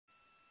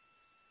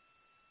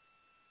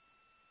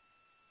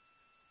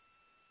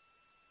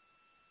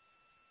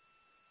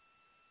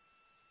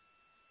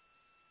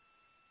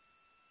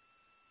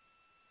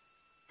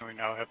And we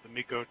now have the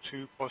MECO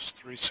 2 plus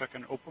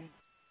 3-second open.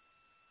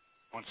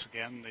 Once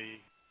again, the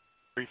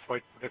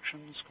pre-flight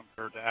predictions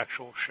compared to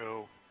actual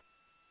show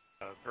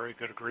very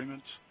good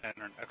agreement and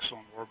an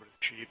excellent orbit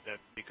achieved at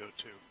MECO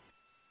 2.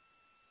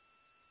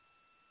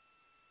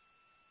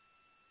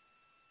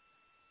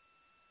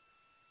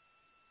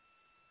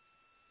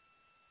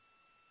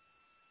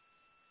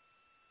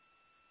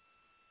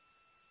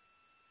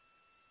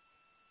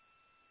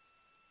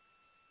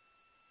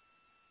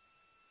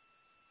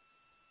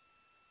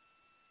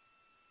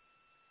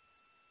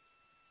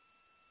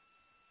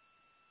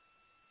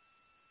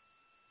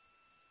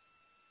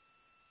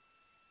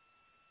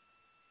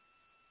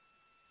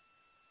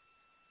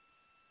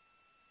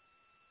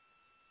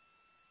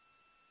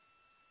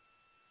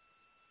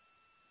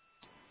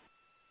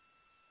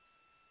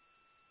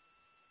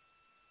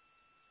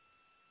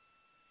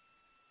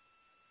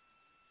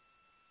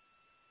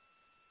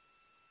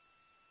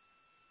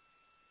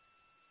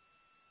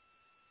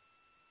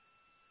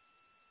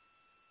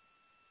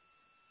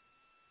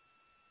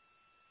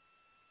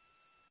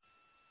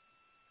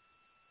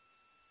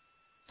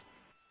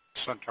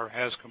 Centaur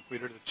has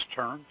completed its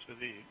turn to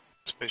the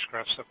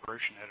spacecraft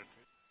separation attitude.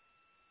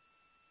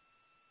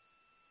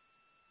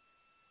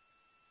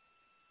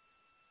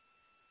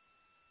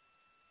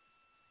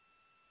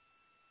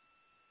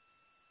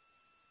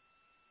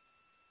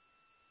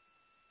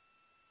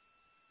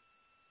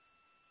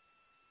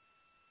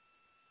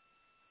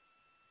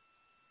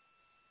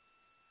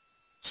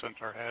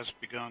 Centaur has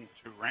begun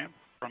to ramp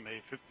from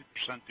a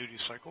 50% duty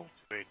cycle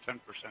to a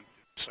 10%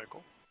 duty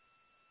cycle.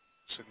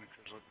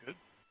 Signatures look good.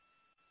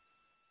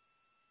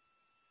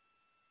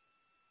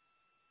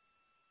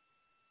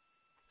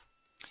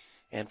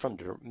 And from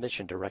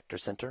Mission Director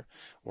Center,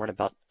 we're in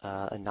about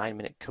a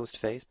 9-minute coast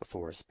phase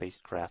before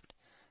spacecraft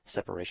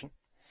separation.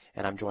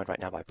 And I'm joined right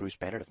now by Bruce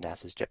Bannard of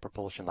NASA's Jet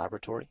Propulsion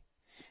Laboratory.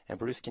 And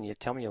Bruce, can you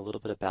tell me a little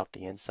bit about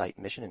the InSight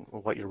mission and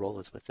what your role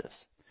is with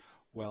this?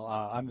 Well,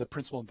 I'm the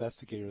principal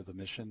investigator of the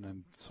mission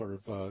and sort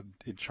of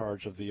in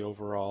charge of the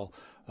overall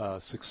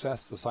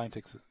success, the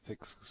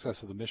scientific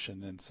success of the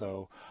mission. And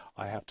so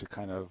I have to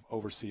kind of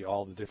oversee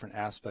all the different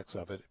aspects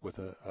of it with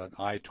an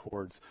eye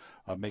towards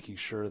making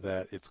sure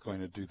that it's going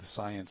to do the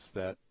science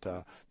that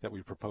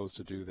we propose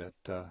to do,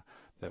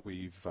 that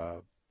we've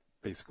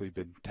basically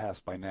been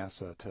tasked by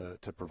NASA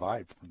to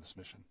provide from this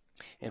mission.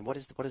 And what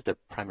is the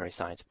primary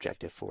science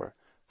objective for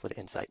the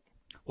InSight?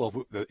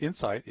 Well, the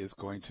InSight is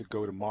going to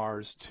go to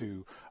Mars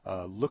to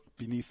look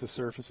beneath the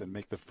surface and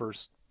make the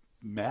first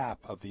map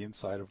of the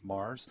inside of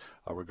Mars.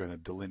 We're going to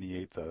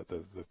delineate the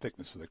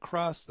thickness of the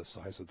crust, the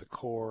size of the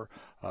core,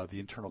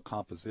 the internal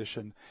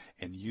composition,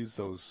 and use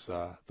those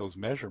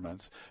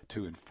measurements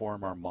to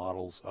inform our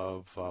models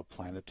of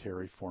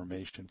planetary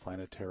formation,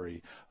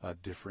 planetary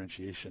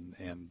differentiation,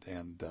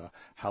 and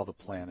how the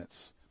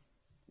planets,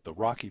 the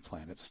rocky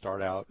planets,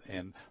 start out,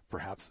 and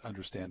perhaps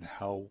understand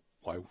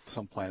why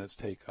some planets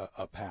take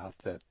a path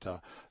that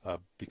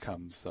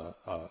becomes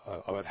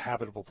a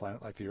habitable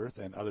planet like the Earth,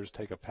 and others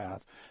take a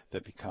path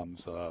that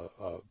becomes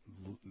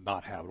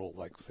not habitable,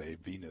 like, say,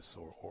 Venus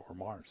or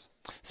Mars.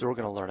 So we're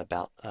going to learn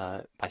about,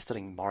 by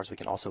studying Mars, we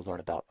can also learn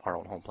about our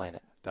own home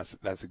planet.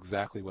 That's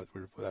exactly what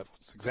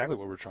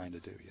we're trying to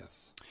do.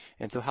 Yes.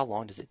 And so, how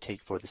long does it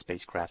take for the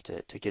spacecraft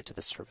to get to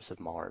the surface of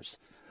Mars?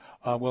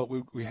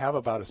 Well, we have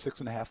about a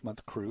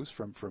 6.5-month cruise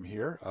from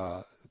here,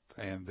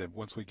 and then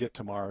once we get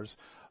to Mars.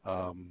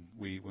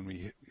 When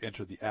we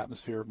enter the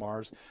atmosphere of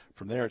Mars,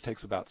 from there it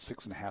takes about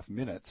 6.5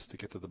 minutes to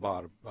get to the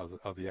bottom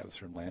of the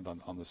atmosphere and land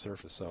on the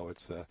surface. So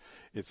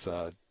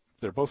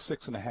they're both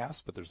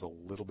 6.5, but there's a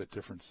little bit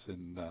difference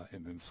in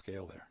the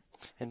scale there.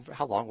 And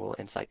how long will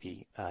InSight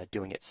be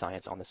doing its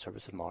science on the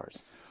surface of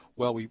Mars?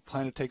 Well, we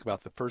plan to take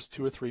about the first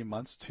 2 or 3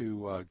 months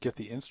to get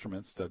the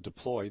instruments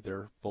deployed.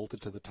 They're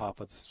bolted to the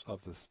top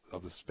of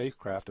the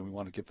spacecraft, and we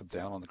want to get them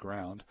down on the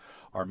ground.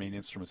 Our main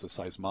instruments, a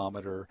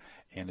seismometer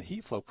and a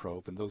heat flow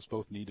probe, and those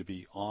both need to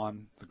be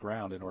on the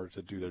ground in order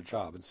to do their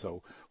job. And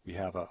so we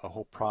have a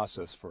whole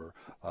process for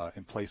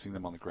in placing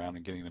them on the ground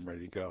and getting them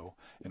ready to go.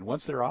 And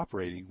once they're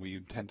operating, we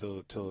intend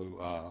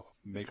to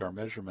make our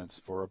measurements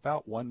for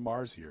about 1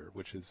 Mars year,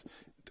 which is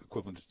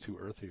equivalent to 2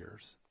 Earth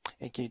years.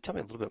 And can you tell me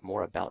a little bit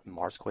more about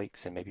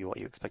Marsquakes and maybe what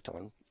you expect to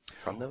learn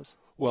from those?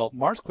 Well,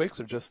 Marsquakes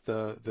are just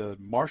the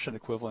Martian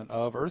equivalent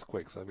of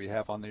earthquakes that we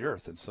have on the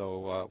Earth. And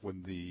so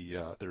when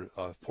their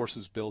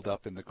forces build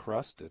up in the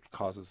crust, it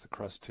causes the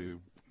crust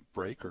to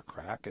break or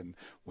crack. And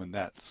when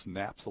that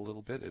snaps a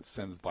little bit, it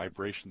sends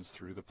vibrations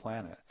through the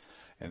planet.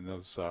 And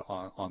those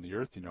on the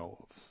Earth,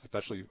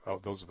 especially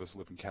those of us who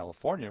live in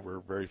California, we're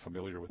very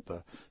familiar with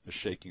the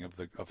shaking of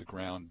the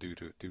ground due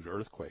to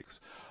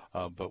earthquakes.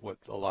 But what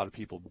a lot of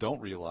people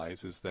don't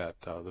realize is that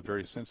the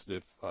very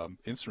sensitive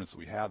instruments that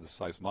we have, the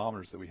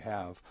seismometers that we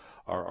have,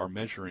 are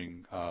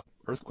measuring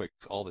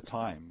earthquakes all the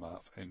time.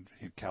 In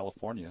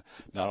California,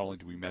 not only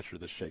do we measure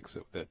the shakes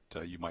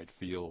that you might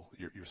feel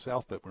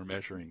yourself, but we're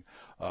measuring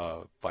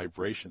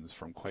vibrations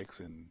from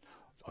quakes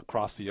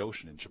across the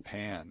ocean, in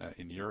Japan,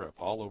 in Europe,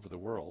 all over the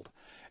world.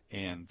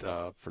 And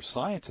for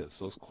scientists,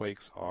 those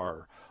quakes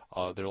are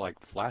they're like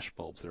flash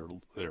bulbs.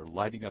 They're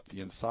lighting up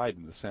the inside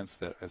in the sense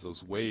that as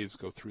those waves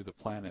go through the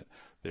planet,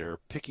 they're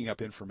picking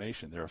up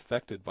information. They're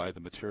affected by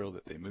the material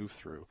that they move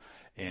through.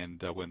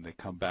 And when they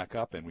come back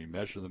up and we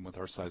measure them with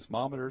our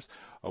seismometers,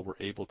 we're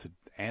able to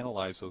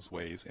analyze those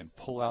waves and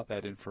pull out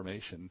that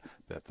information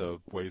that the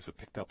waves have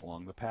picked up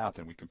along the path.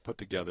 And we can put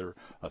together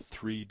a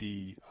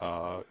 3D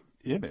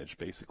image,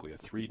 basically a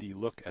 3D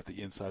look at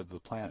the inside of the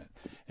planet.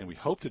 And we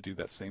hope to do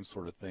that same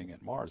sort of thing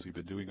at Mars. We've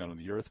been doing it on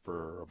the Earth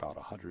for about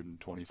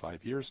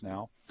 125 years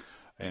now.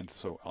 And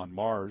so on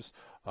Mars,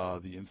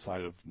 the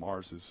inside of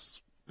Mars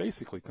is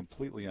basically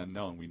completely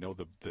unknown. We know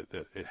that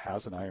it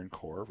has an iron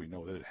core. We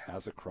know that it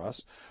has a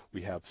crust.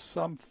 We have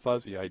some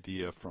fuzzy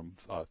idea from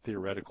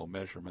theoretical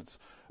measurements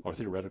or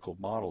theoretical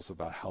models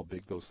about how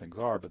big those things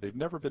are, but they've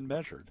never been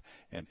measured.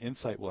 And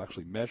InSight will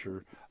actually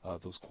measure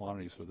those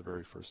quantities for the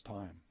very first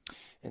time.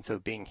 And so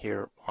being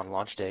here on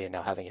launch day and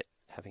now having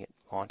it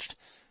launched,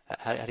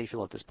 how do you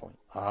feel at this point?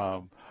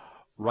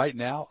 Right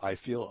now, I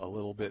feel a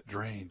little bit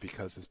drained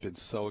because it's been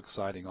so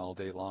exciting all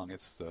day long.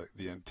 It's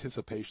the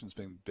anticipation's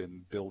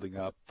been building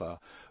up.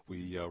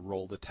 We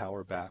rolled the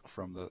tower back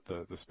from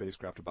the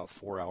spacecraft about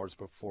 4 hours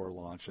before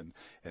launch,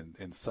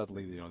 and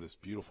suddenly, this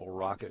beautiful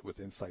rocket with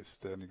InSight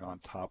standing on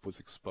top was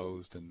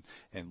exposed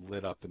and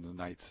lit up in the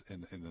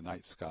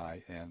night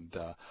sky. And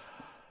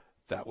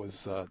that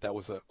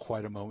was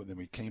quite a moment. Then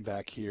we came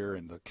back here,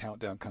 and the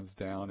countdown comes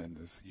down, and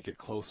as you get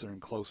closer and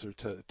closer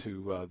to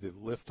the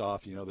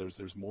liftoff,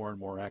 there's more and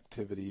more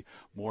activity,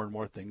 more and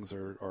more things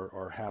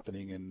are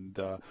happening, and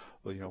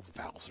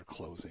valves are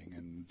closing,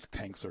 and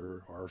tanks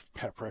are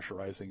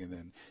pressurizing, and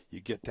then you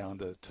get down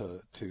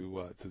to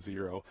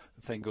zero.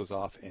 The thing goes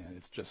off, and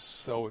it's just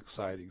so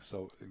exciting,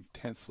 so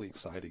intensely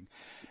exciting.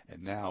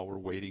 And now we're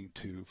waiting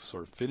to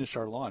sort of finish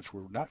our launch.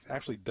 We're not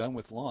actually done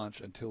with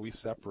launch until we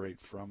separate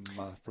from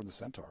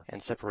the Centaur.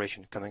 And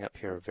separation coming up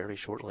here very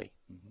shortly.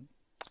 Mm-hmm.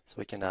 So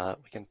we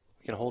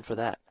can hold for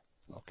that.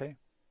 Okay.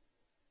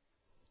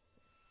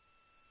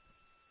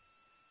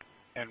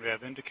 And we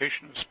have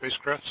indication of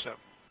spacecraft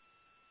separation.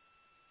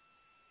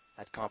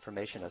 That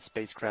confirmation of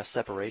spacecraft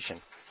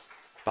separation.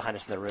 Behind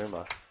us in the room,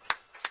 a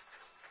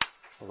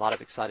lot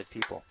of excited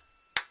people.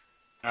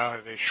 Now I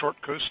have a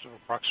short coast of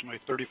approximately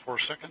 34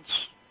 seconds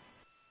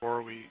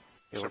before we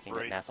You're looking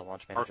separate at NASA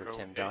launch manager Marco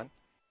Tim A. Dunn.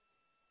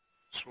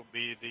 This will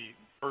be the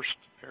first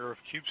pair of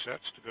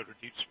CubeSats to go to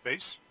deep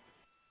space.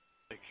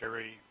 They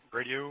carry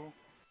radio,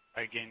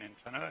 high-gain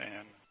antenna,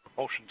 and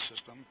propulsion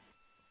system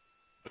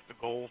with the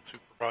goal to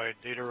provide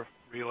data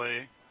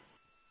relay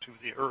to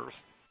the Earth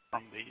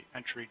from the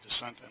entry,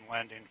 descent, and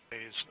landing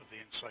phase of the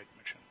InSight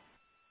mission.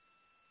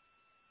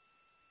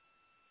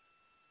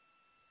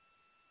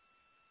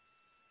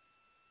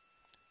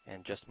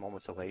 And just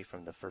moments away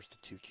from the first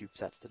of two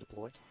CubeSats to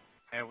deploy.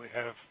 And we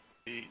have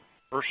the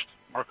first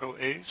Marco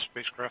A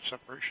spacecraft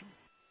separation.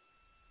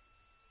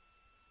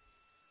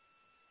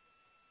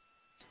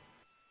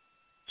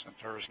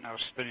 Centaur is now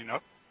spinning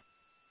up.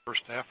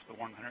 First half of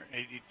the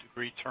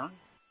 180-degree turn.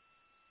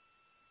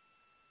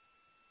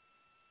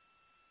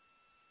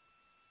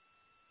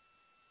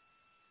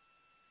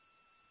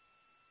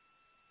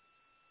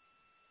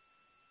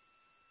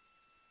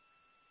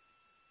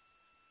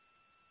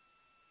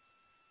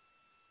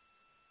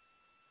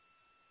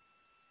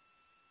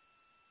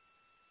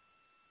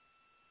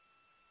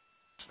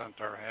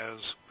 Centaur has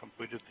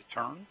completed the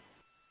turn.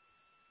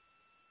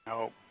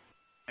 Now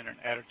in an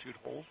attitude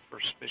hold for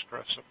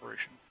spacecraft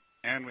separation.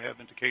 And we have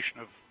indication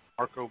of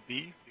Marco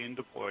B being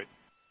deployed.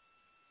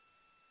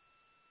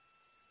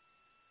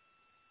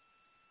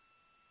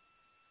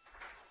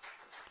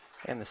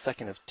 And the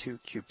second of two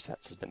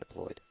CubeSats has been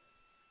deployed.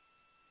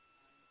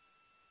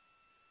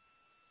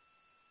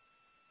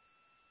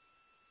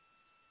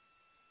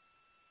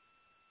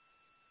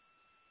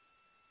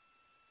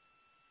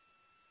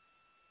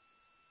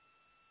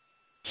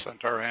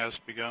 Centaur has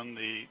begun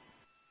the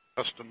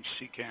custom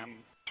CCAM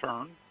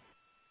turn.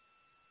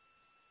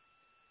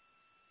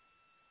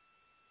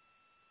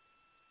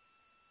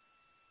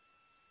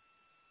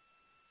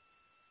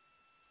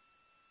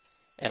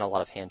 And a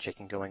lot of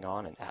handshaking going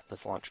on in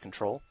Atlas Launch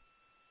Control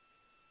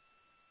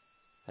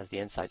as the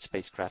InSight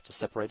spacecraft is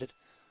separated,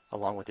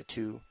 along with the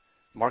two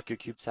Marco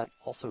CubeSat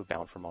also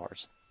bound for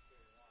Mars.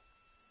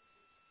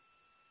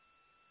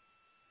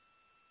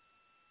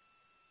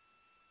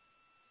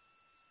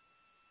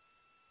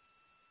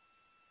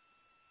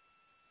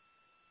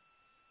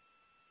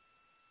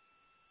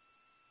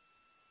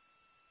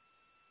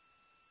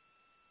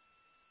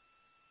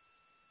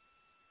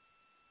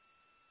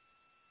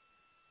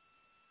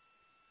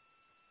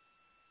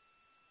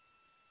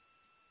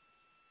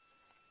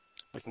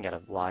 Looking at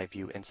a live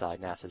view inside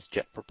NASA's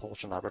Jet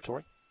Propulsion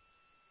Laboratory.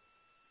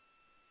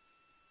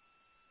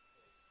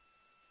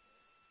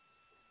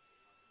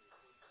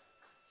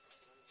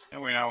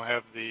 And we now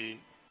have the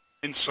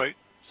InSight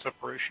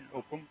separation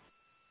open.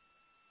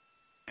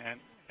 And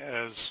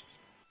as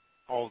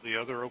all the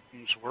other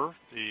opens were,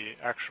 the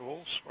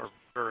actuals are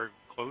very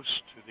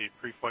close to the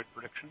pre-flight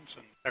predictions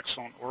and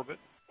excellent orbit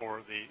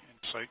for the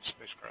InSight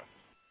spacecraft.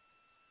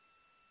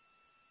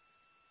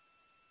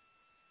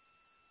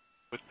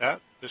 With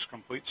that, this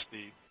completes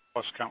the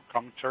plus count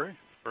commentary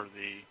for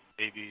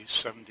the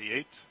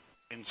AB-78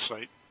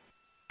 InSight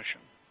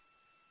mission.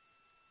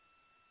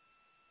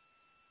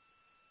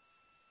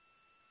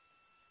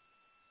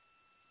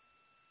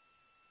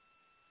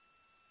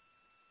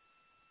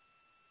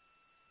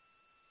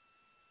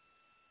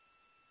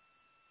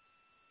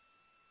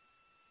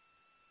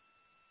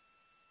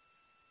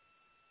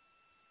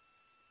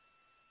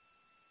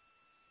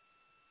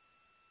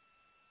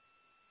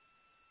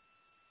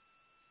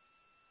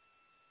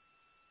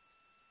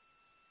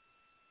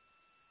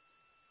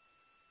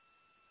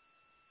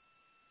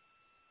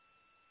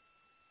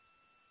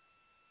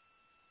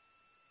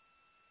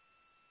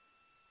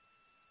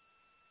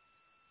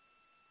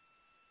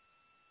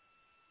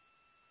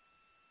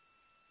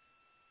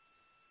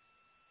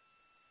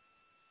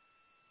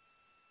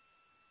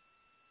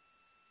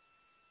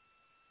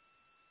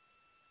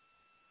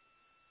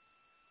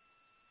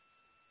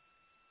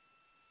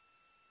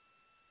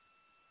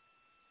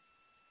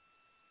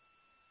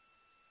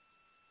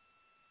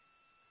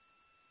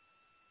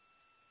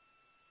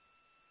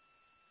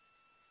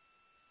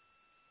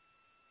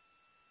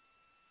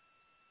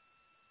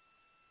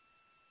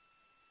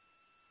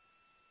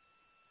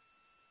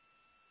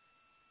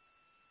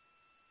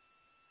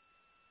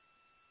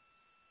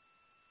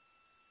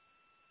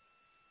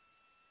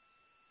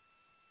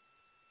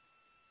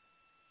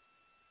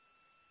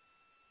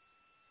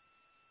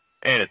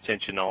 And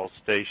attention all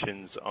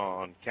stations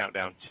on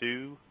countdown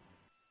 2.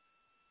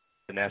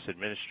 The NASA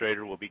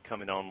administrator will be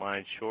coming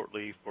online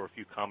shortly for a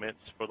few comments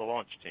for the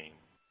launch team.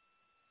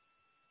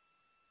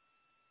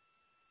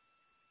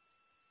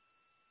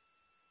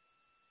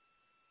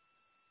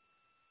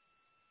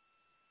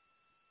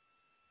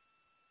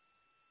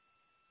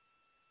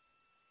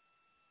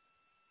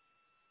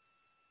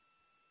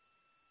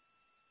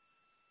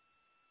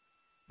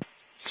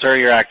 Sir,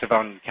 you're active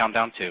on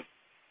countdown 2.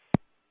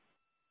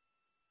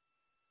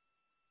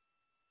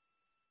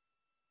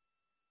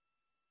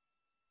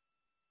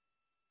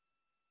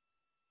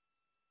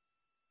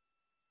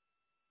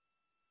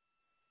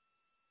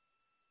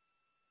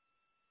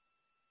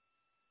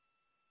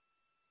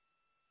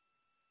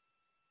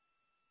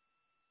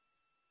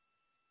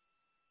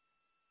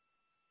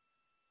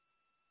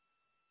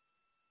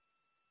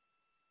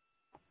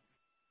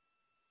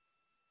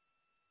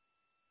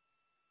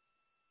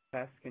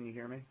 Test, can you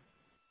hear me?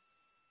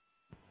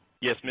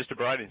 Yes, Mr.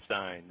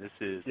 Bridenstine, this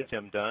is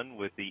Tim Dunn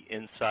with the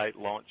InSight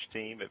launch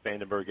team at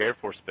Vandenberg Air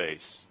Force Base.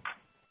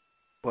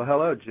 Well,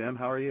 hello, Jim.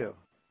 How are you?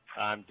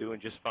 I'm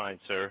doing just fine,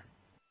 sir.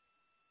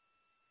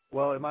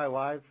 Well, am I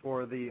live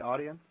for the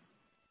audience?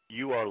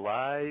 You are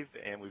live,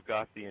 and we've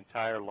got the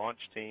entire launch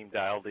team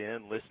dialed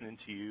in, listening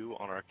to you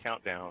on our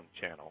countdown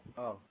channel.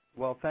 Oh,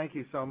 well, thank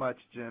you so much,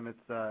 Jim.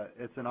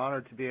 It's an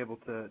honor to be able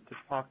to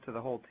talk to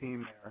the whole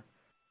team there.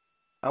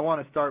 I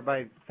want to start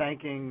by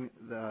thanking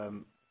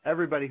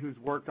everybody who's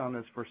worked on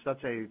this for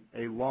such a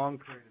long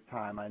period of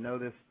time. I know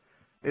this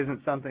isn't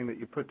something that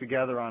you put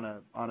together on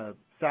a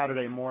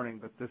Saturday morning,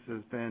 but this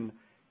has been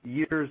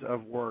years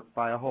of work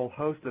by a whole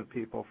host of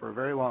people for a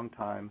very long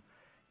time,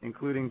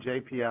 including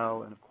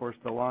JPL and, of course,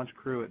 the launch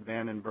crew at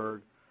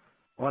Vandenberg.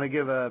 I want to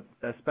give a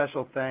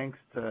special thanks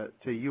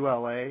to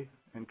ULA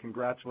and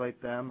congratulate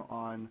them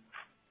on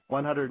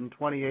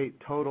 128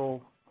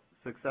 total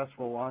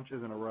successful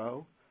launches in a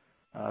row,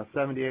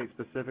 78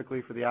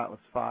 specifically for the Atlas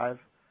V.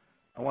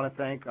 I want to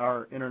thank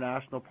our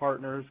international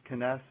partners,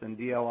 Kness and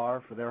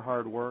DLR, for their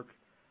hard work.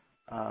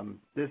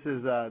 This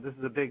is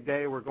a big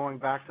day. We're going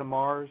back to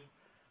Mars.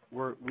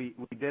 We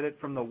did it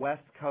from the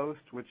West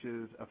Coast, which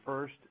is a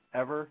first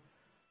ever.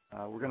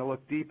 We're going to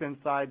look deep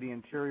inside the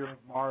interior of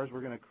Mars.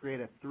 We're going to create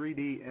a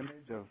 3D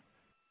image of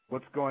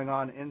what's going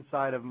on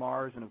inside of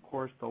Mars, and of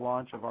course the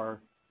launch of our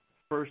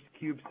first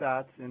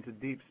CubeSats into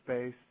deep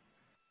space.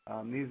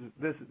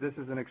 This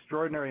is an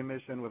extraordinary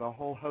mission with a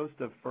whole host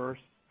of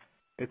firsts.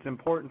 It's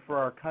important for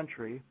our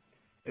country.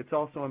 It's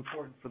also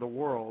important for the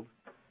world,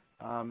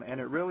 and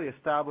it really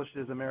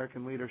establishes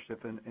American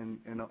leadership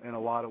in a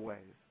lot of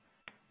ways.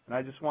 And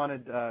I just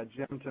wanted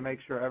Jim to make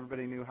sure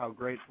everybody knew how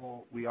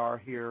grateful we are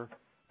here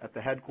at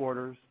the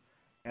headquarters,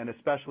 and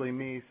especially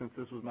me, since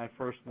this was my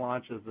first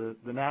launch as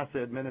the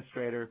NASA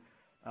administrator,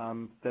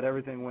 that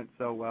everything went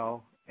so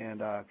well,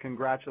 and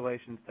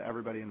congratulations to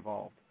everybody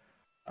involved.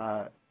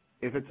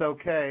 If it's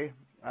okay,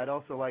 I'd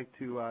also like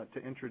to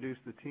introduce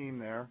the team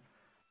there.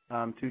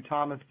 To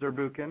Thomas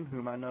Zerbuchen,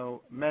 whom I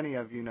know many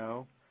of you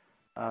know.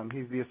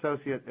 He's the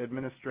Associate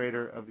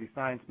Administrator of the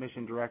Science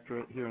Mission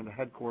Directorate here in the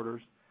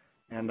headquarters,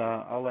 and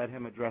I'll let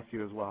him address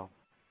you as well.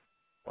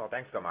 Well,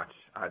 thanks so much,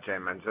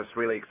 Jim. I'm just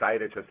really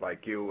excited, just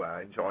like you,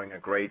 enjoying a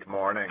great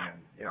morning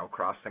and,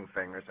 crossing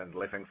fingers and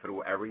living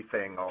through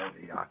everything, all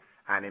the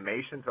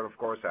animations, and of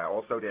course,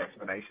 also the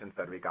explanations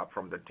that we got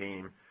from the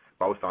team,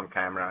 both on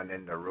camera and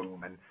in the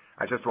room. And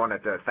I just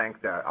wanted to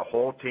thank the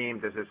whole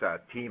team. This is a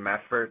team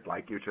effort,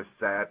 like you just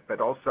said, but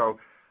also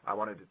I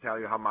wanted to tell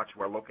you how much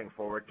we're looking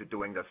forward to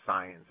doing the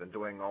science and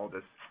doing all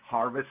this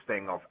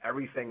harvesting of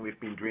everything we've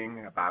been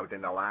dreaming about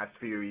in the last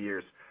few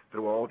years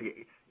through all the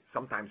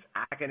sometimes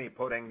agony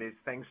putting these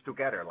things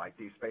together, like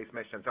these space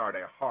missions are.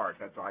 They're hard.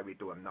 That's why we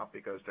do them, not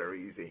because they're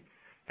easy.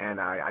 And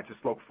I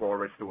just look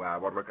forward to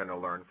what we're going to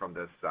learn from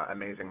this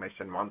amazing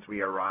mission once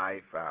we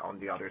arrive on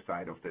the other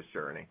side of this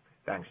journey.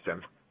 Thanks,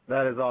 Jim.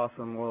 That is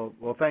awesome.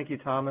 Well, thank you,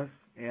 Thomas.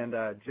 And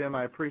Jim,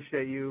 I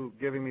appreciate you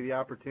giving me the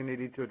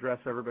opportunity to address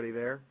everybody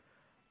there.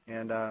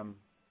 And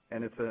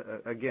it's,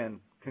 again,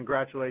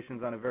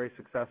 congratulations on a very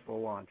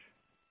successful launch.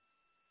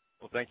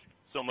 Well, thank you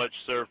so much,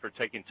 sir, for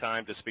taking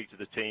time to speak to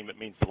the team. It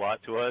means a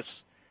lot to us.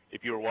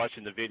 If you were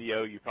watching the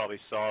video, you probably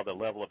saw the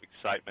level of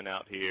excitement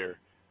out here.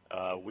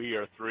 We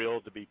are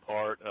thrilled to be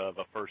part of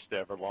a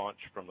first-ever launch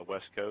from the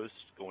West Coast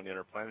going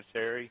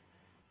interplanetary.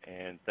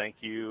 And thank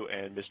you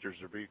and Mr.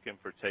 Zurbuchen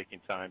for taking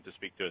time to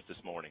speak to us this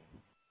morning.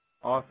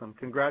 Awesome.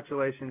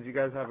 Congratulations. You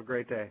guys have a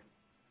great day.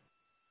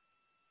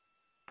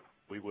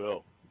 We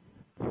will.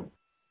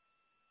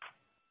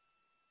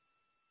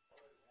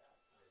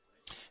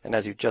 And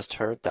as you just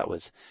heard, that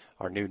was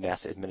our new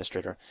NASA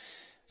administrator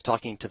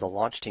talking to the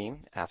launch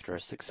team after a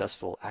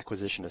successful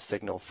acquisition of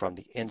signal from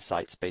the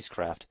InSight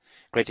spacecraft.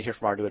 Great to hear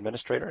from our new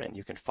administrator, and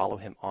you can follow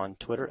him on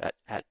Twitter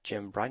at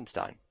Jim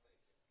Bridenstine.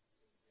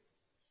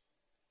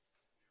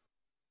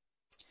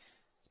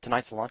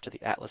 Tonight's launch of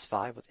the Atlas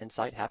V with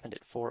InSight happened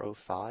at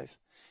 4:05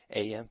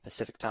 a.m.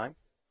 Pacific time.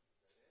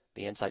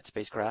 The InSight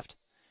spacecraft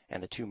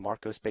and the two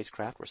Marco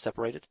spacecraft were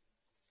separated.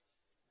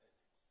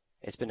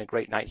 It's been a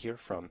great night here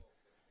from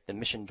the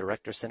Mission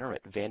Director Center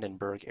at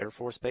Vandenberg Air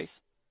Force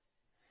Base.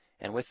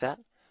 And with that,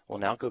 we'll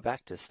now go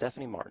back to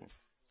Stephanie Martin.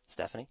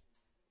 Stephanie?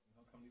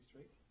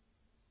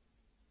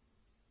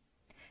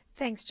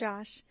 Thanks,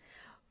 Josh.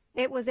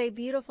 It was a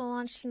beautiful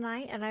launch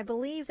tonight, and I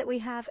believe that we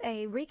have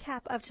a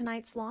recap of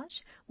tonight's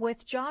launch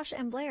with Josh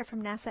and Blair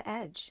from NASA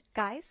Edge.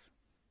 Guys?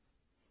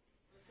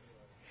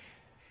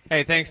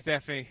 Hey, thanks,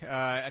 Stephanie.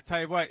 I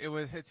tell you what,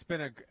 it's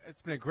been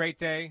a great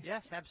day.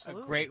 Yes,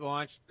 absolutely. A great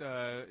launch.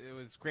 It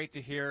was great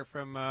to hear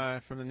from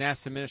the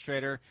NASA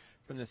administrator,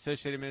 from the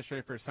Associate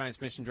Administrator for Science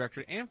Mission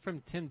Director, and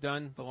from Tim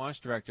Dunn, the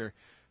launch director,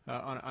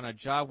 on a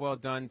job well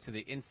done to the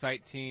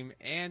InSight team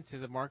and to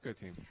the Marco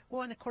team.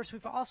 Well, and of course,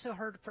 we've also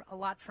heard a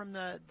lot from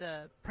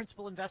the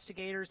principal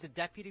investigators, the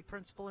deputy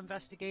principal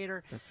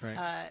investigator. That's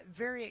right.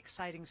 Very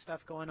exciting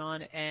stuff going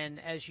on. And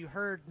as you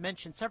heard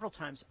mentioned several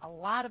times, a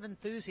lot of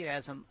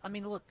enthusiasm. I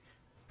mean, look,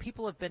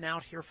 people have been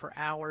out here for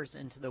hours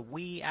into the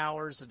wee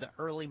hours of the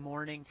early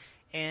morning,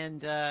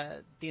 and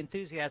the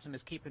enthusiasm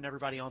is keeping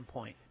everybody on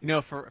point. You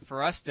know,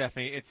 for us,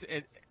 Stephanie, it's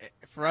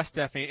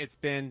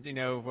been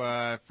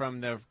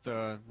from the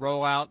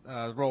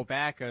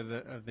rollback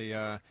of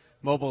the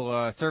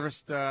mobile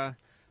service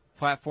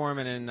platform,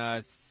 and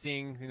then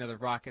seeing the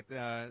rocket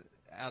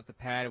out the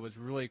pad. It was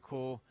really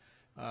cool.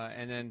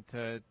 And then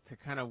to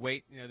kind of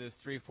wait those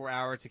 3-4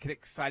 hours to get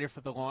excited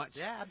for the launch.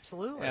 Yeah,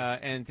 absolutely.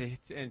 And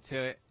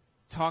to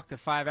talk to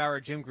 5-hour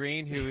Jim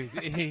Green,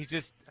 he's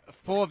just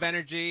full of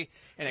energy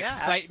and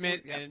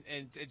excitement, yeah.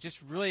 and it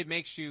just really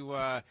makes you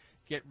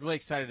get really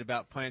excited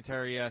about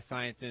planetary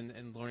science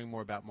and learning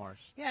more about Mars.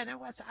 Yeah, no,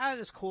 that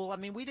was cool. I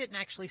mean, we didn't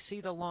actually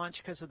see the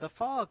launch because of the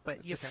fog, but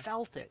That's you okay.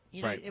 felt it.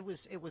 You know, Right. it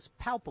was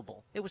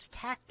palpable. It was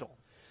tactile.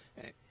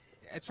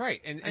 That's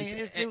right, and I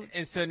mean,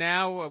 and so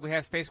now we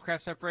have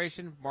spacecraft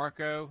separation.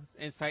 Marco,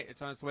 InSight,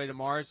 it's on its way to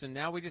Mars, and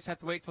now we just have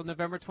to wait till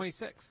November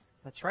 26th.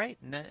 That's right,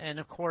 and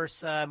of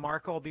course,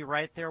 Marco will be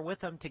right there with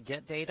them to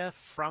get data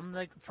from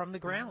the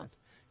ground.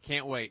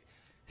 Can't wait.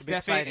 It'll be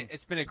Stephanie, exciting.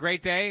 it's been a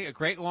great day, a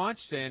great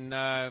launch, and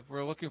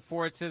we're looking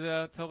forward to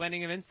the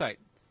landing of InSight.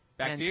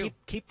 Back and to you.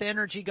 Keep the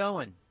energy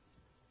going.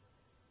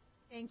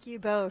 Thank you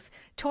both.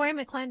 Tori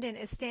McClendon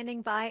is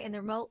standing by in the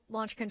Remote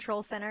Launch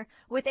Control Center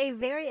with a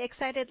very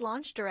excited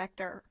launch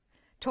director.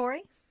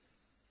 Tori?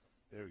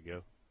 There we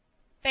go.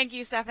 Thank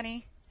you,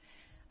 Stephanie.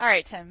 All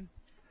right, Tim.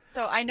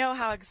 So I know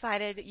how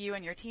excited you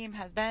and your team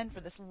has been for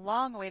this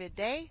long-awaited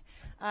day.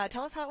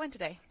 Tell us how it went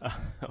today.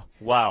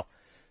 Wow.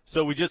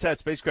 So we just had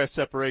spacecraft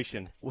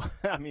separation.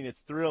 I mean,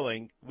 it's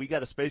thrilling. We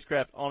got a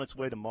spacecraft on its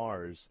way to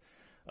Mars.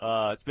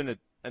 It's been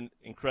an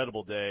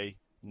incredible day,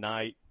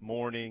 night,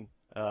 morning.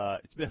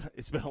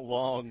 It's been a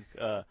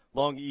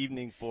long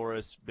evening for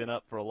us. Been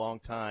up for a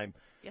long time.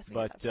 Yes, we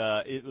but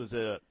it was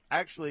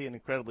actually an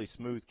incredibly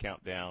smooth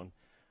countdown.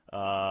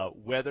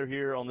 Weather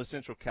here on the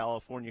Central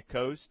California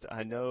coast,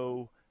 I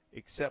know,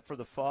 except for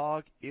the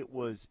fog, it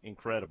was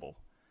incredible.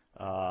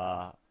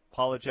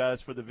 Apologize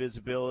for the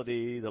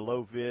visibility, the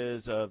low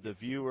vis of the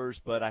viewers,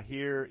 but I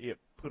hear it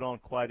put on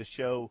quite a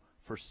show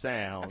for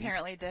sound.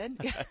 Apparently it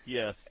did.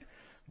 Yes.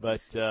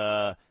 But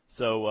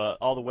so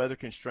all the weather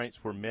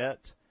constraints were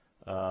met,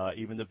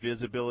 even the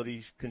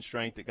visibility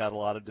constraint that got a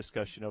lot of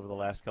discussion over the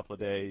last couple of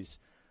days.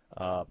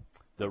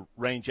 The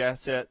range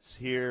assets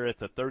here at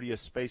the 30th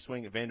Space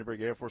Wing at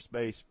Vandenberg Air Force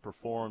Base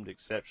performed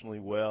exceptionally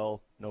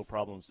well. No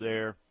problems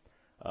there.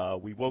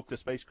 We woke the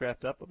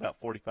spacecraft up about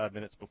 45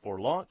 minutes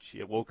before launch.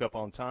 It woke up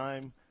on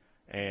time,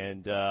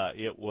 and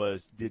it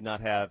did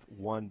not have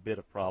one bit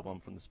of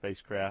problem from the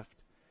spacecraft.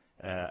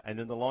 And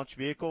then the launch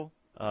vehicle,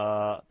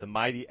 the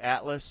mighty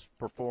Atlas,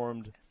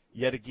 performed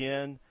yet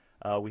again.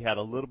 We had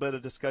a little bit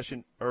of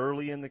discussion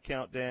early in the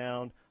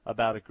countdown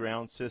about a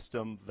ground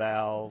system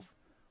valve.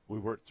 We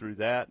worked through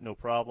that, no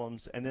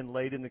problems. And then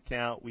late in the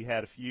count, we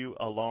had a few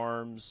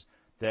alarms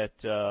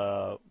that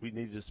we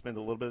needed to spend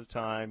a little bit of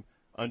time,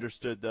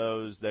 understood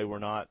those. They were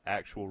not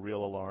actual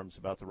real alarms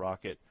about the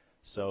rocket.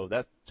 So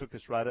that took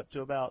us right up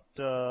to about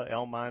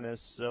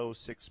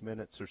L-6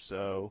 minutes or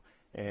so.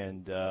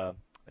 And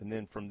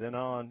then from then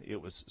on,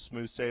 it was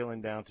smooth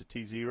sailing down to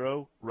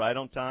T0, right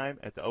on time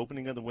at the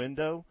opening of the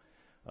window.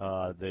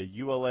 The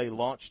ULA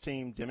launch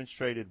team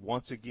demonstrated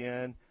once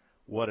again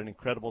what an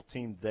incredible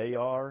team they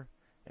are.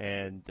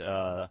 And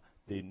the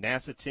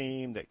NASA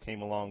team that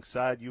came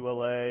alongside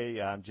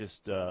ULA, I'm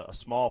just a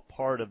small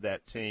part of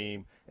that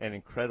team and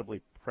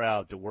incredibly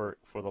proud to work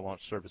for the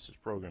Launch Services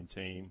Program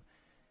team.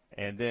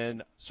 And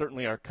then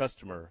certainly our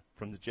customer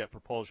from the Jet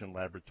Propulsion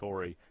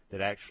Laboratory that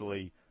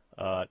actually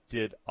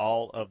did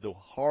all of the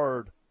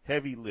hard,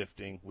 heavy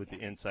lifting with the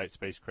InSight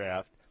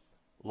spacecraft.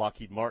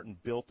 Lockheed Martin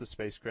built the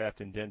spacecraft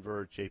in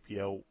Denver.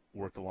 JPL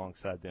worked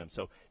alongside them.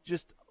 So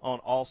just on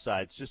all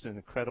sides, just an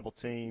incredible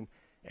team.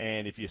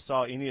 And if you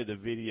saw any of the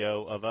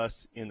video of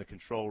us in the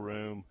control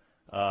room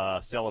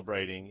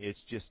celebrating,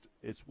 it's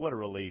what a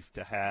relief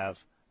to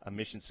have a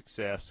mission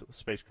success,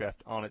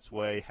 spacecraft on its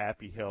way,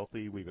 happy,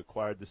 healthy. We've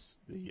acquired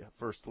the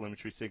first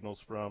telemetry signals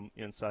from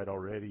InSight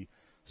already,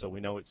 so we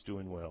know it's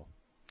doing well.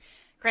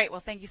 Great. Well,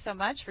 thank you so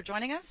much for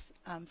joining us.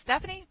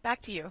 Stephanie, back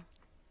to you.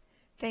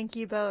 Thank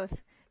you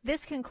both.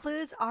 This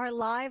concludes our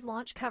live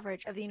launch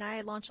coverage of the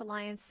United Launch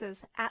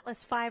Alliance's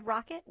Atlas V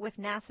rocket with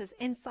NASA's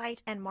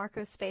InSight and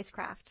Marco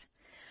spacecraft,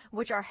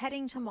 which are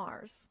heading to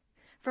Mars.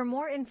 For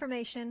more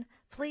information,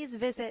 please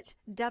visit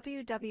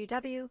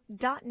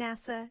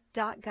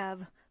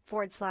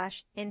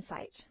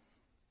www.nasa.gov/insight.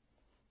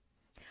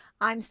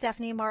 I'm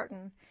Stephanie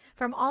Martin.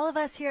 From all of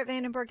us here at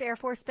Vandenberg Air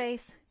Force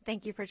Base,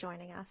 thank you for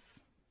joining us.